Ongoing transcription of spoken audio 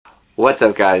What's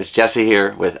up guys, Jesse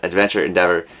here with Adventure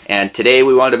Endeavor, and today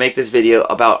we wanted to make this video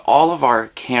about all of our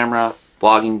camera,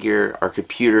 vlogging gear, our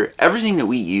computer, everything that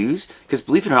we use, because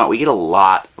believe it or not, we get a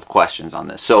lot of questions on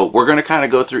this. So we're going to kind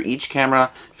of go through each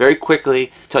camera very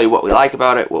quickly, tell you what we like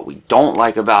about it, what we don't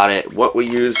like about it, what we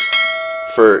use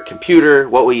for computer,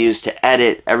 what we use to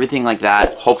edit, everything like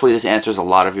that. Hopefully this answers a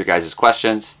lot of your guys'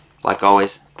 questions. Like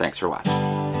always, thanks for watching.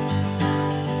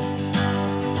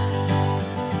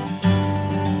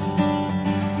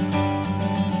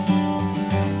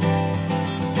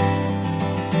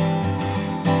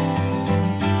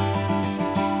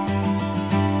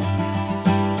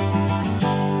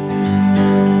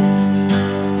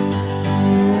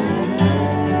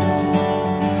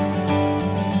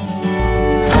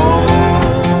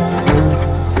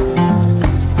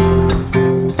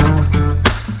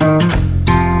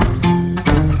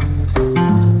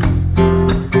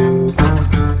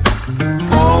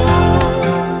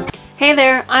 Hey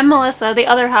there, I'm Melissa, the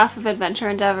other half of Adventure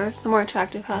Endeavor, the more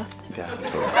attractive half. Yeah.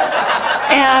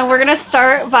 And we're going to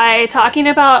start by talking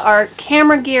about our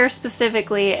camera gear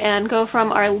specifically and go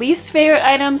from our least favorite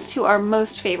items to our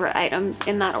most favorite items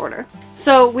in that order.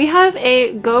 So we have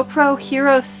a GoPro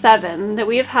Hero 7 that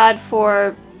we have had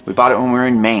for... We bought it when we were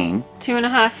in Maine.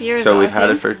 2.5 years. So we've had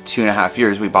it for 2.5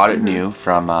 years. We bought it new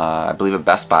from, I believe, a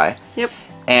Best Buy. Yep.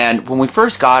 And when we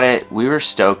first got it, we were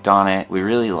stoked on it. We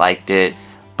really liked it.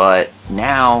 But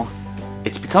now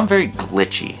it's become very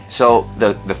glitchy. So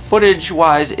the footage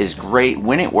wise is great.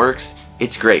 When it works,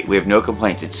 it's great. We have no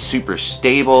complaints. It's super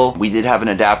stable. We did have an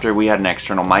adapter. We had an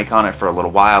external mic on it for a little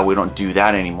while. We don't do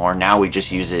that anymore. Now we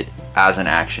just use it as an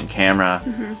action camera.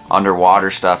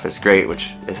 Underwater stuff is great,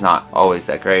 which is not always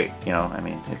that great. You know, I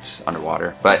mean, it's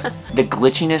underwater. But the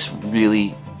glitchiness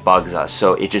really bugs us.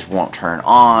 So it just won't turn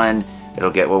on. It'll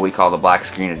get what we call the black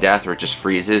screen of death, where it just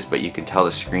freezes, but you can tell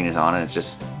the screen is on and it's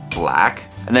just black.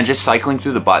 And then just cycling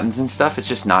through the buttons and stuff, it's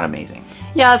just not amazing.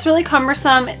 Yeah, it's really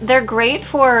cumbersome. They're great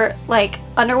for like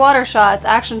underwater shots,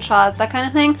 action shots, that kind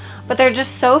of thing, but they're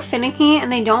just so finicky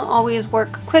and they don't always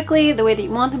work quickly the way that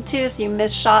you want them to, so you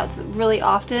miss shots really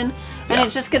often, and it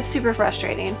just gets super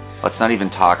frustrating. Let's not even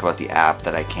talk about the app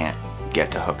that I can't get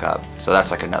to hook up. So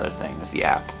that's like another thing, is the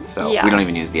app. So we don't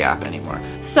even use the app anymore.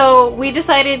 So we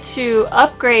decided to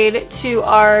upgrade to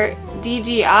our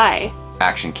DJI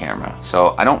action camera.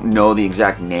 So I don't know the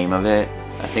exact name of it.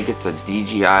 I think it's a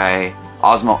DJI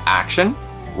Osmo Action,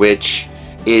 which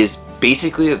is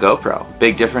basically a GoPro.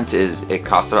 Big difference is it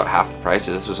costs about half the price.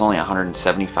 So this was only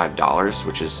 $175,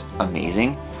 which is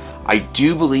amazing. I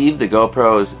do believe the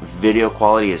GoPro's video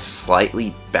quality is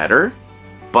slightly better,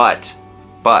 but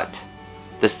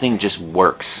this thing just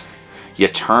works. You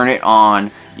turn it on,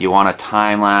 you want a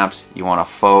time lapse, you want a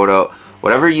photo,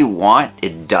 whatever you want,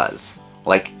 it does.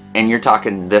 Like, and you're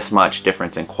talking this much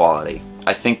difference in quality.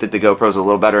 I think that the GoPro is a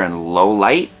little better in low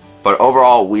light, but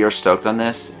overall we are stoked on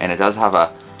this, and it does have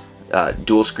a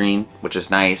dual screen, which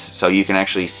is nice, so you can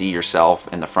actually see yourself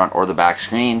in the front or the back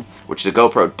screen, which the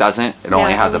GoPro doesn't. It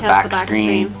only has a back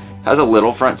screen. It has a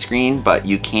little front screen, but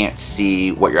you can't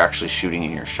see what you're actually shooting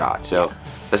in your shot. So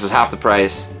this is half the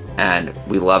price, and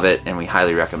we love it, and we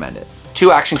highly recommend it.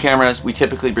 2 action cameras, we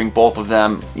typically bring both of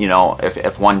them. You know,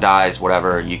 if one dies,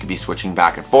 whatever, you could be switching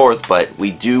back and forth, but we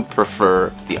do prefer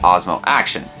the Osmo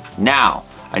Action. Now,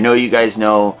 I know you guys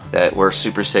know that we're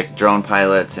super sick drone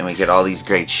pilots and we get all these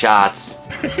great shots.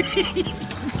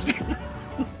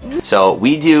 So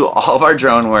we do all of our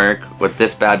drone work with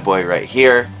this bad boy right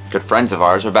here. Good friends of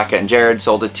ours, Rebecca and Jared,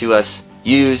 sold it to us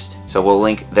used, so we'll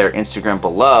link their Instagram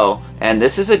below. And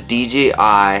this is a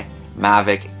DJI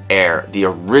Mavic Air, the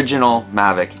original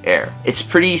Mavic Air. It's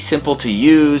pretty simple to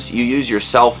use. You use your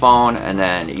cell phone and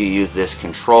then you use this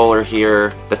controller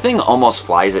here. The thing almost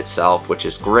flies itself, which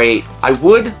is great. I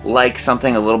would like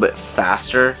something a little bit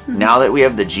faster. Now that we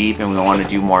have the Jeep and we want to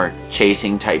do more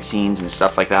chasing type scenes and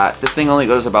stuff like that, this thing only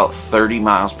goes about 30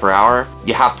 miles per hour.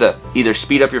 You have to either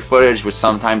speed up your footage, which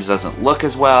sometimes doesn't look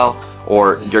as well,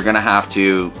 or you're gonna have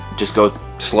to just go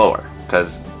slower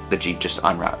because the Jeep just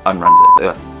outruns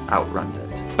it.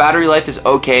 Battery life is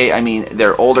okay. I mean,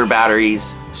 they're older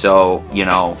batteries, so you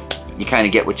know, you kind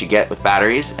of get what you get with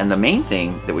batteries. And the main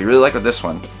thing that we really like with this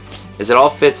one is it all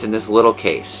fits in this little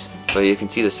case. So you can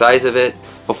see the size of it.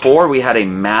 Before we had a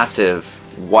massive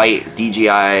white DJI,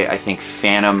 I think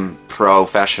Phantom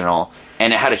Professional,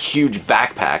 and it had a huge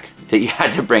backpack that you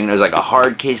had to bring. It was like a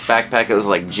hard case backpack. It was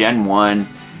like Gen 1.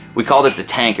 We called it the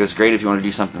tank. It was great if you want to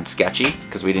do something sketchy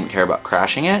because we didn't care about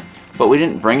crashing it. but we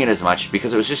didn't bring it as much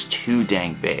because it was just too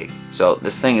dang big. So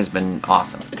this thing has been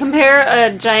awesome. Compare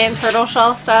a giant turtle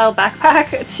shell style backpack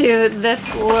to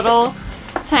this little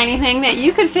tiny thing that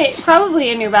you could fit probably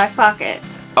in your back pocket.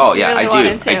 Oh yeah,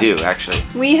 I do actually.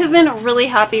 We have been really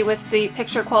happy with the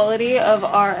picture quality of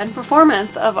and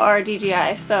performance of our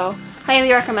DJI, so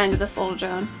highly recommend this little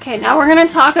drone. Okay, now we're going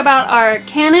to talk about our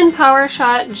Canon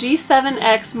PowerShot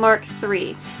G7X Mark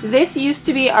III. This used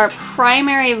to be our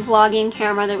primary vlogging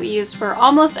camera that we used for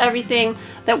almost everything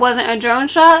that wasn't a drone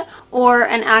shot or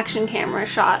an action camera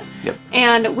shot. Yep.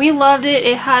 And we loved it.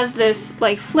 It has this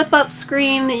like flip up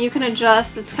screen that you can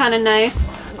adjust. It's kind of nice.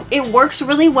 It works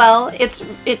really well.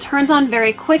 It turns on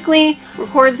very quickly,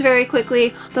 records very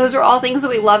quickly. Those are all things that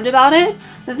we loved about it.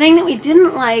 The thing that we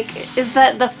didn't like is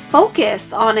that the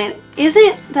focus on it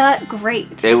isn't that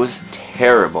great. It was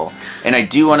terrible. And I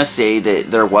do want to say that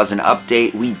there was an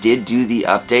update. We did do the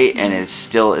update and it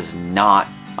still is not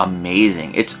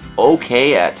amazing. It's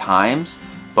okay at times,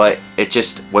 but it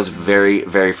just was very,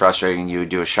 very frustrating. You would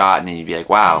do a shot and then you'd be like,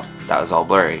 wow, that was all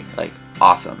blurry. Like,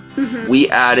 awesome.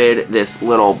 We added this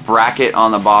little bracket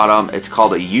on the bottom. It's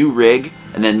called a U-rig,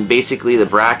 and then basically the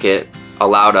bracket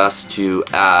allowed us to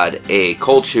add a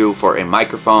cold shoe for a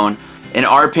microphone. In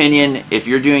our opinion, if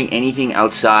you're doing anything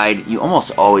outside, you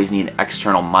almost always need an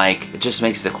external mic. It just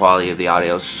makes the quality of the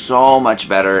audio so much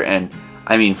better, and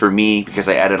I mean, for me, because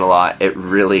I edit a lot, it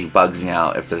really bugs me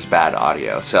out if there's bad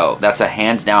audio. So that's a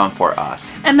hands down for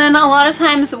us. And then a lot of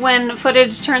times when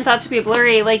footage turns out to be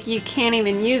blurry, like you can't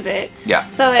even use it. Yeah.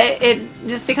 So it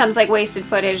just becomes like wasted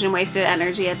footage and wasted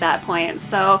energy at that point.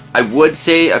 So I would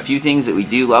say a few things that we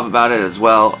do love about it as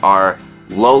well are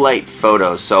low light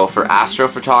photos. So for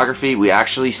astrophotography, we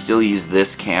actually still use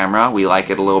this camera. We like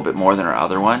it a little bit more than our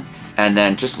other one. And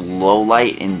then just low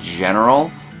light in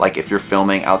general. Like if you're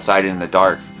filming outside in the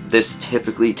dark, this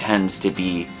typically tends to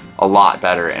be a lot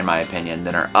better in my opinion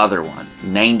than our other one.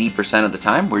 90% of the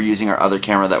time we're using our other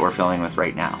camera that we're filming with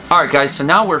right now. Alright guys, so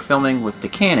now we're filming with the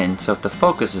Canon, so if the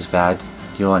focus is bad,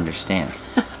 you'll understand.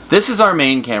 This is our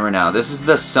main camera now. This is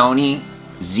the Sony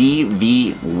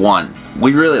ZV-1.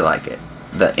 We really like it.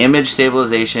 The image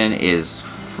stabilization is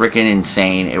freaking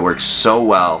insane. It works so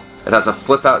well. It has a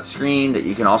flip out screen that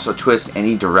you can also twist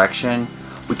any direction.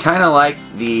 We kind of like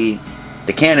the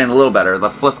Canon a little better, the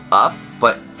flip up,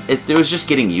 but it was just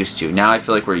getting used to. Now I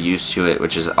feel like we're used to it,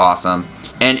 which is awesome.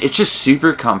 And it's just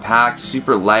super compact,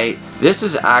 super light. This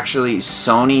is actually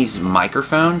Sony's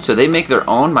microphone. So they make their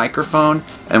own microphone.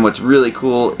 And what's really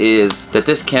cool is that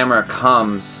this camera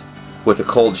comes with a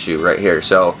cold shoe right here.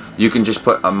 So you can just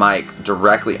put a mic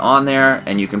directly on there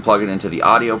and you can plug it into the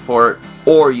audio port,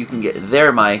 or you can get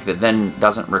their mic that then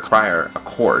doesn't require a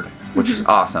cord, which is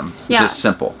awesome. Yeah. It's just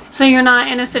simple. So you're not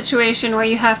in a situation where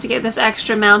you have to get this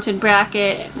extra mounted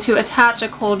bracket to attach a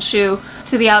cold shoe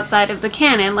to the outside of the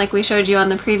Canon like we showed you on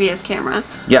the previous camera.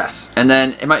 Yes, and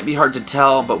then it might be hard to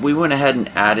tell, but we went ahead and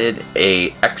added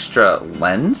a extra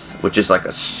lens, which is like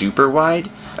a super wide.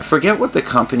 I forget what the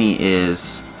company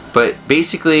is, but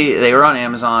basically they were on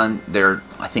Amazon. They're,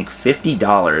 I think,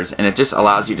 $50, and it just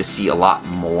allows you to see a lot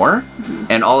more.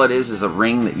 And all it is a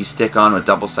ring that you stick on with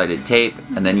double-sided tape,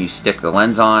 and then you stick the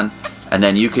lens on, and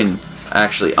then you can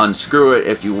actually unscrew it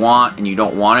if you want and you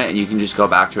don't want it, and you can just go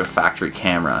back to a factory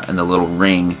camera and the little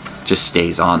ring just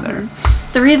stays on there.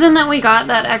 The reason that we got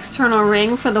that external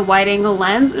ring for the wide angle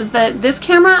lens is that this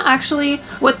camera actually,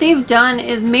 what they've done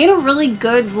is made a really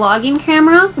good vlogging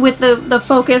camera with the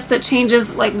focus that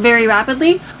changes like very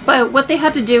rapidly. But what they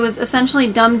had to do is essentially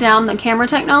dumb down the camera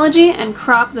technology and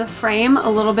crop the frame a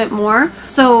little bit more.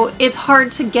 So it's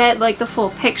hard to get like the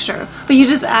full picture. But you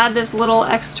just add this little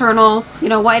external, you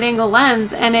know, wide angle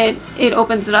lens and it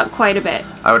opens it up quite a bit.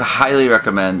 I would highly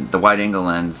recommend the wide angle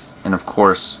lens and of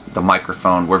course the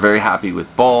microphone. We're very happy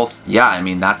with both. Yeah, I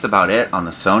mean that's about it on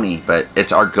the Sony, but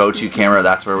it's our go-to camera.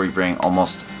 That's where we bring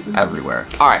almost everywhere.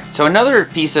 Alright, so another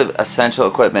piece of essential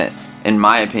equipment in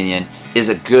my opinion is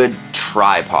a good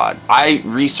tripod. I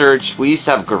researched, we used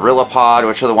to have GorillaPod,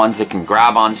 which are the ones that can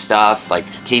grab on stuff like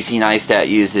Casey Neistat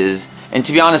uses, and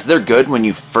to be honest they're good when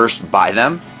you first buy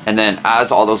them. And then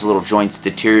as all those little joints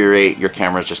deteriorate, your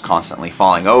camera's just constantly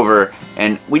falling over.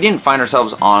 And we didn't find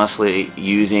ourselves honestly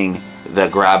using the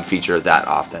grab feature that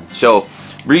often. So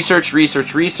research,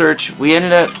 we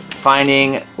ended up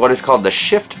finding what is called the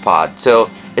Shift Pod.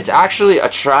 So it's actually a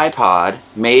tripod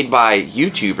made by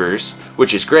YouTubers,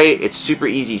 which is great. It's super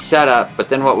easy setup. But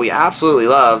then what we absolutely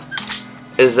love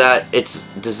is that it's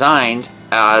designed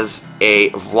as a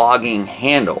vlogging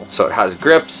handle. So it has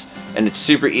grips, and it's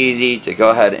super easy to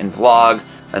go ahead and vlog,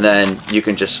 and then you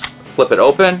can just flip it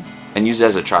open and use it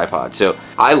as a tripod. So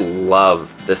I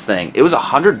love this thing. It was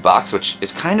 $100, which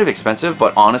is kind of expensive,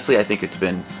 but honestly, I think it's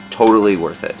been totally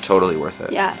worth it. Totally worth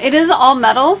it. Yeah, it is all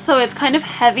metal, so it's kind of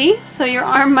heavy, so your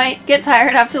arm might get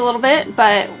tired after a little bit,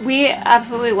 but we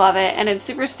absolutely love it, and it's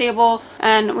super stable,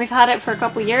 and we've had it for a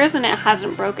couple years, and it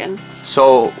hasn't broken.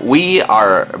 So we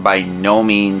are by no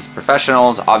means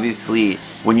professionals. Obviously,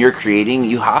 when you're creating,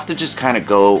 you have to just kind of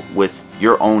go with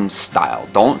your own style.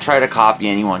 Don't try to copy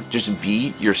anyone. Just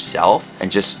be yourself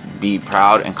and just be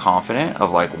proud and confident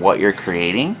of like what you're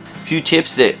creating. A few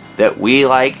tips that we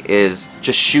like is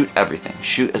just shoot everything.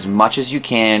 Shoot as much as you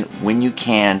can when you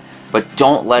can, but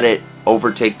don't let it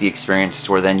overtake the experience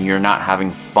to where then you're not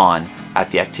having fun at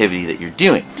the activity that you're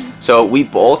doing. So we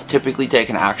both typically take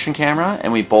an action camera,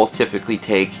 and we both typically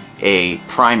take a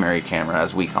primary camera,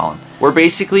 as we call them. We're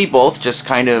basically both just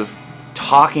kind of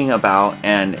talking about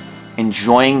and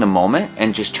enjoying the moment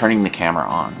and just turning the camera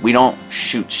on. We don't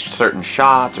shoot certain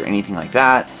shots or anything like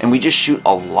that, and we just shoot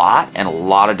a lot and a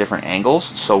lot of different angles,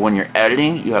 so when you're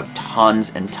editing you have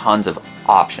tons and tons of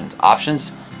options.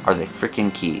 Options are the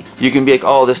freaking key. You can be like,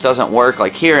 oh, this doesn't work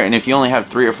like here, and if you only have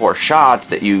 3 or 4 shots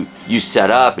that you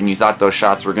set up and you thought those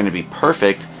shots were going to be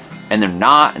perfect and they're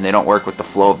not, and they don't work with the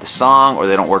flow of the song, or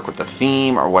they don't work with the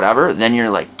theme or whatever, then you're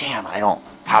like, damn, I don't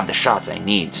have the shots I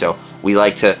need. So we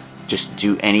like to just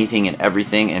do anything and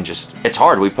everything, and just, it's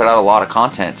hard. We put out a lot of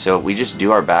content, so we just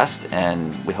do our best,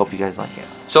 and we hope you guys like it.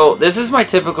 So this is my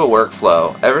typical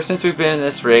workflow. Ever since we've been in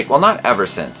this rig, well, not ever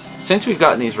since we've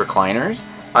gotten these recliners,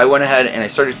 I went ahead and I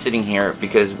started sitting here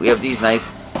because we have these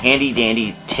nice handy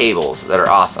dandy tables that are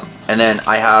awesome. And then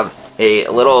I have a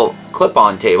little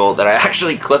clip-on table that I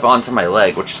actually clip onto my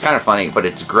leg, which is kind of funny, but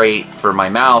it's great for my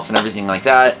mouse and everything like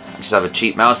that. I just have a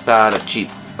cheap mouse pad, a cheap,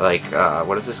 like,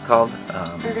 what is this called?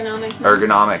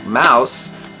 Ergonomic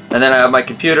mouse. And then I have my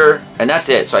computer, and that's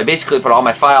it. So I basically put all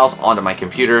my files onto my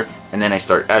computer, and then I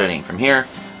start editing from here.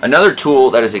 Another tool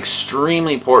that is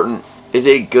extremely important is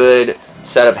a good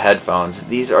set of headphones.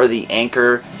 These are the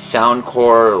Anker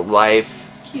Soundcore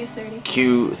Life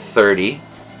Q30.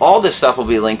 All this stuff will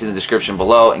be linked in the description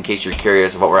below in case you're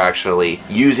curious of what we're actually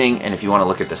using and if you want to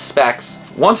look at the specs.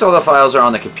 Once all the files are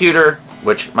on the computer,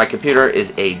 which my computer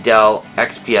is a Dell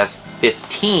XPS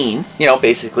 15, you know,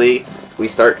 basically we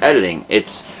start editing.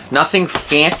 It's nothing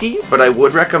fancy, but I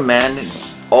would recommend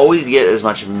always get as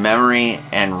much memory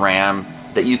and RAM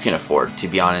that you can afford, to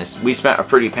be honest. We spent a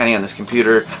pretty penny on this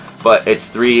computer, but it's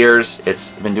 3 years.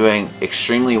 It's been doing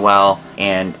extremely well,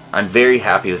 and I'm very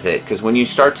happy with it, because when you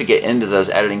start to get into those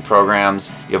editing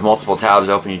programs, you have multiple tabs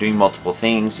open, you're doing multiple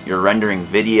things, you're rendering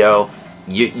video,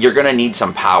 you're gonna need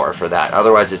some power for that.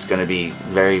 Otherwise it's gonna be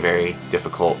very, very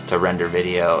difficult to render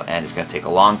video, and it's gonna take a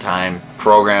long time.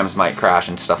 Programs might crash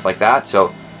and stuff like that.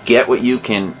 So get what you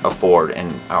can afford,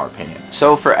 in our opinion.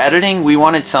 So for editing, we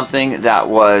wanted something that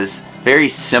was very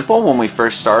simple when we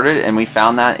first started, and we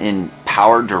found that in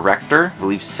Power Director. I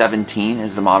believe 17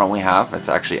 is the model we have. It's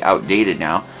actually outdated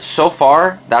now. So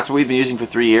far, that's what we've been using for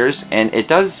 3 years, and it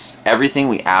does everything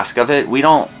we ask of it.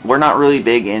 We're not really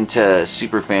big into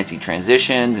super fancy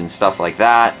transitions and stuff like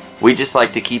that. We just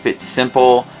like to keep it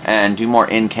simple and do more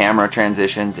in-camera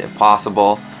transitions if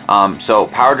possible. So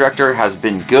Power Director has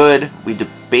been good. We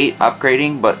debate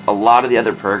upgrading, but a lot of the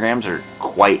other programs are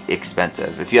quite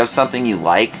expensive. If you have something you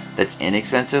like that's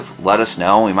inexpensive, let us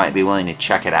know. We might be willing to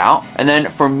check it out. And then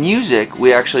for music,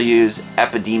 we actually use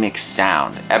Epidemic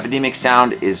Sound. Epidemic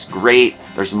Sound is great.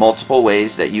 There's multiple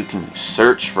ways that you can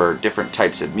search for different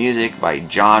types of music by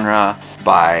genre,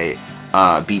 by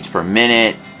beats per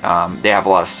minute. They have a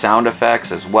lot of sound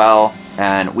effects as well,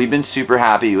 and we've been super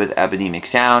happy with Epidemic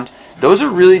Sound. Those are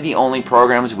really the only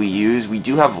programs we use. We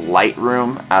do have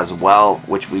Lightroom as well,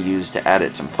 which we use to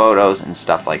edit some photos and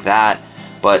stuff like that.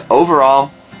 But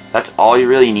overall, that's all you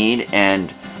really need.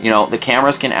 And you know, the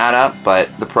cameras can add up,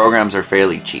 but the programs are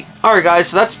fairly cheap. Alright guys,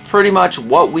 so that's pretty much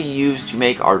what we use to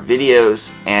make our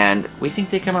videos, and we think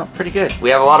they come out pretty good.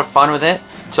 We have a lot of fun with it.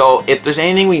 So if there's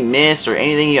anything we missed or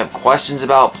anything you have questions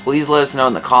about, please let us know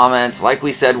in the comments. Like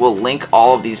we said, we'll link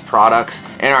all of these products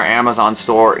in our Amazon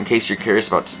store in case you're curious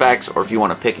about specs or if you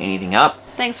want to pick anything up.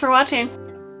 Thanks for watching.